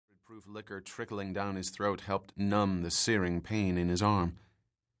fireproof liquor trickling down his throat helped numb the searing pain in his arm.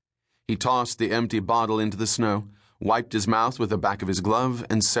 He tossed the empty bottle into the snow, wiped his mouth with the back of his glove,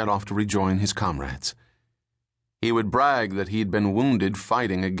 and set off to rejoin his comrades. He would brag that he'd been wounded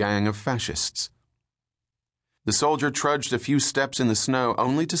fighting a gang of fascists. The soldier trudged a few steps in the snow,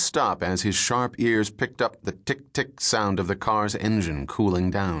 only to stop as his sharp ears picked up the tick-tick sound of the car's engine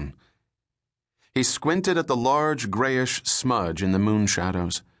cooling down. He squinted at the large grayish smudge in the moon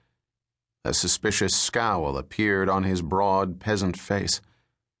shadows. A suspicious scowl appeared on his broad peasant face.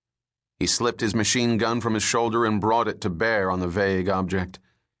 He slipped his machine gun from his shoulder and brought it to bear on the vague object.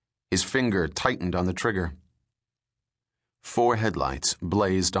 His finger tightened on the trigger. 4 headlights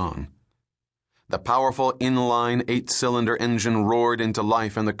blazed on. The powerful inline 8-cylinder engine roared into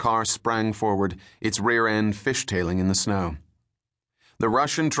life and the car sprang forward, its rear end fishtailing in the snow. The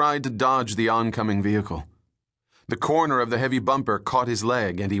Russian tried to dodge the oncoming vehicle. The corner of the heavy bumper caught his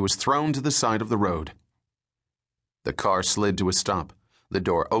leg and he was thrown to the side of the road. The car slid to a stop. The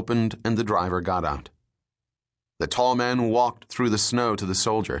door opened and the driver got out. The tall man walked through the snow to the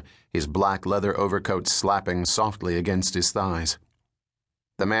soldier, his black leather overcoat slapping softly against his thighs.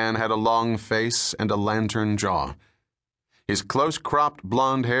 The man had a long face and a lantern jaw. His close-cropped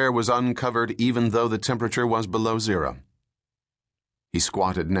blonde hair was uncovered even though the temperature was below 0. He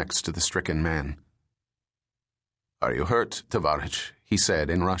squatted next to the stricken man. "Are you hurt, Tovarich?" he said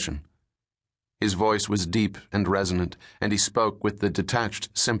in Russian. His voice was deep and resonant, and he spoke with the detached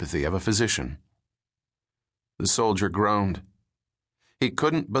sympathy of a physician. The soldier groaned. He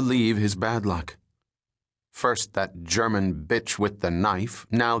couldn't believe his bad luck. First that German bitch with the knife,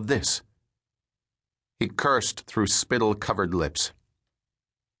 now this. He cursed through spittle-covered lips.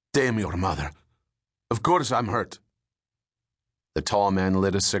 "Damn your mother. Of course I'm hurt." The tall man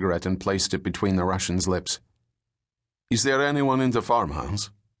lit a cigarette and placed it between the Russian's lips. "Is there anyone in the farmhouse?"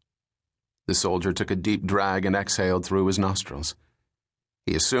 The soldier took a deep drag and exhaled through his nostrils.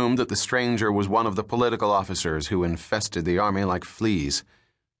 He assumed that the stranger was one of the political officers who infested the army like fleas.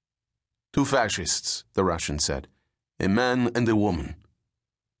 "2 fascists," the Russian said. "A man and a woman."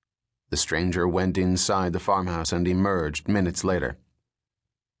 The stranger went inside the farmhouse and emerged minutes later.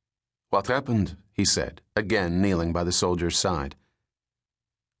 "What happened?" he said, again kneeling by the soldier's side.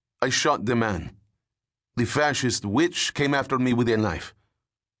 "I shot the man. The fascist witch came after me with a knife."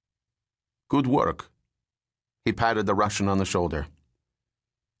 "Good work." He patted the Russian on the shoulder.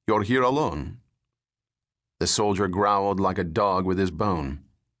 "You're here alone?" The soldier growled like a dog with his bone.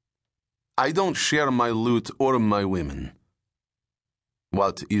 "I don't share my loot or my women."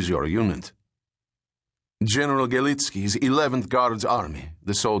 "What is your unit?" "General Gelitsky's 11th Guards Army,"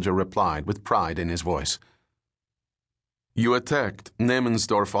 the soldier replied with pride in his voice. "You attacked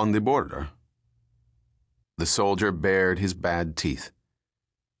Nemensdorf on the border." The soldier bared his bad teeth.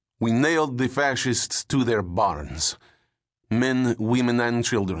 "We nailed the fascists to their barns. Men, women, and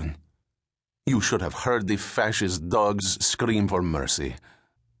children. You should have heard the fascist dogs scream for mercy."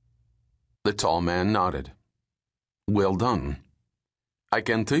 The tall man nodded. "Well done. I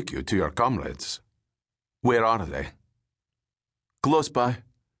can take you to your comrades. Where are they?" "Close by.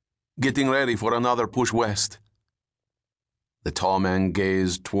 Getting ready for another push west." The tall man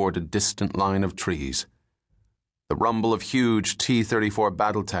gazed toward a distant line of trees. The rumble of huge T-34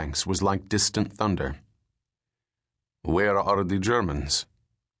 battle tanks was like distant thunder. "Where are the Germans?"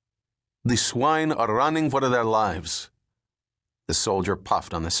 "The swine are running for their lives." The soldier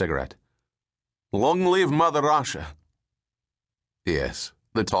puffed on the cigarette. "Long live Mother Russia." "Yes,"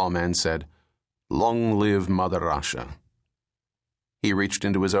 the tall man said. "Long live Mother Russia." He reached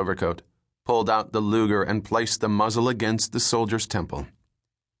into his overcoat, pulled out the Luger, and placed the muzzle against the soldier's temple.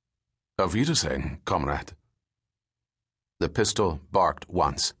 "Auf Wiedersehen, comrade." The pistol barked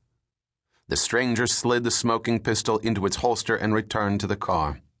once. The stranger slid the smoking pistol into its holster and returned to the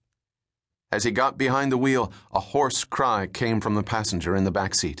car. As he got behind the wheel, a hoarse cry came from the passenger in the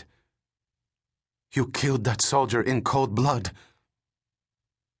back seat. "You killed that soldier in cold blood."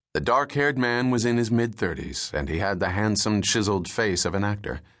 The dark-haired man was in his mid-30s, and he had the handsome, chiseled face of an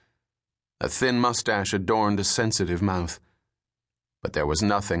actor. A thin mustache adorned a sensitive mouth. But there was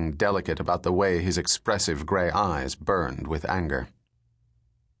nothing delicate about the way his expressive gray eyes burned with anger.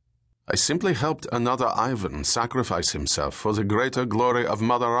 "I simply helped another Ivan sacrifice himself for the greater glory of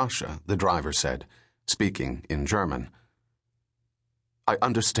Mother Russia," the driver said, speaking in German. "I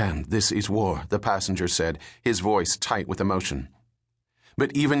understand this is war," the passenger said, his voice tight with emotion.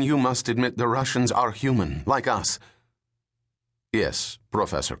 "But even you must admit the Russians are human, like us." "Yes,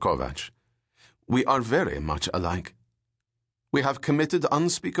 Professor Kovac. We are very much alike. We have committed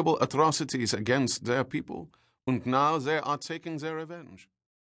unspeakable atrocities against their people, and now they are taking their revenge."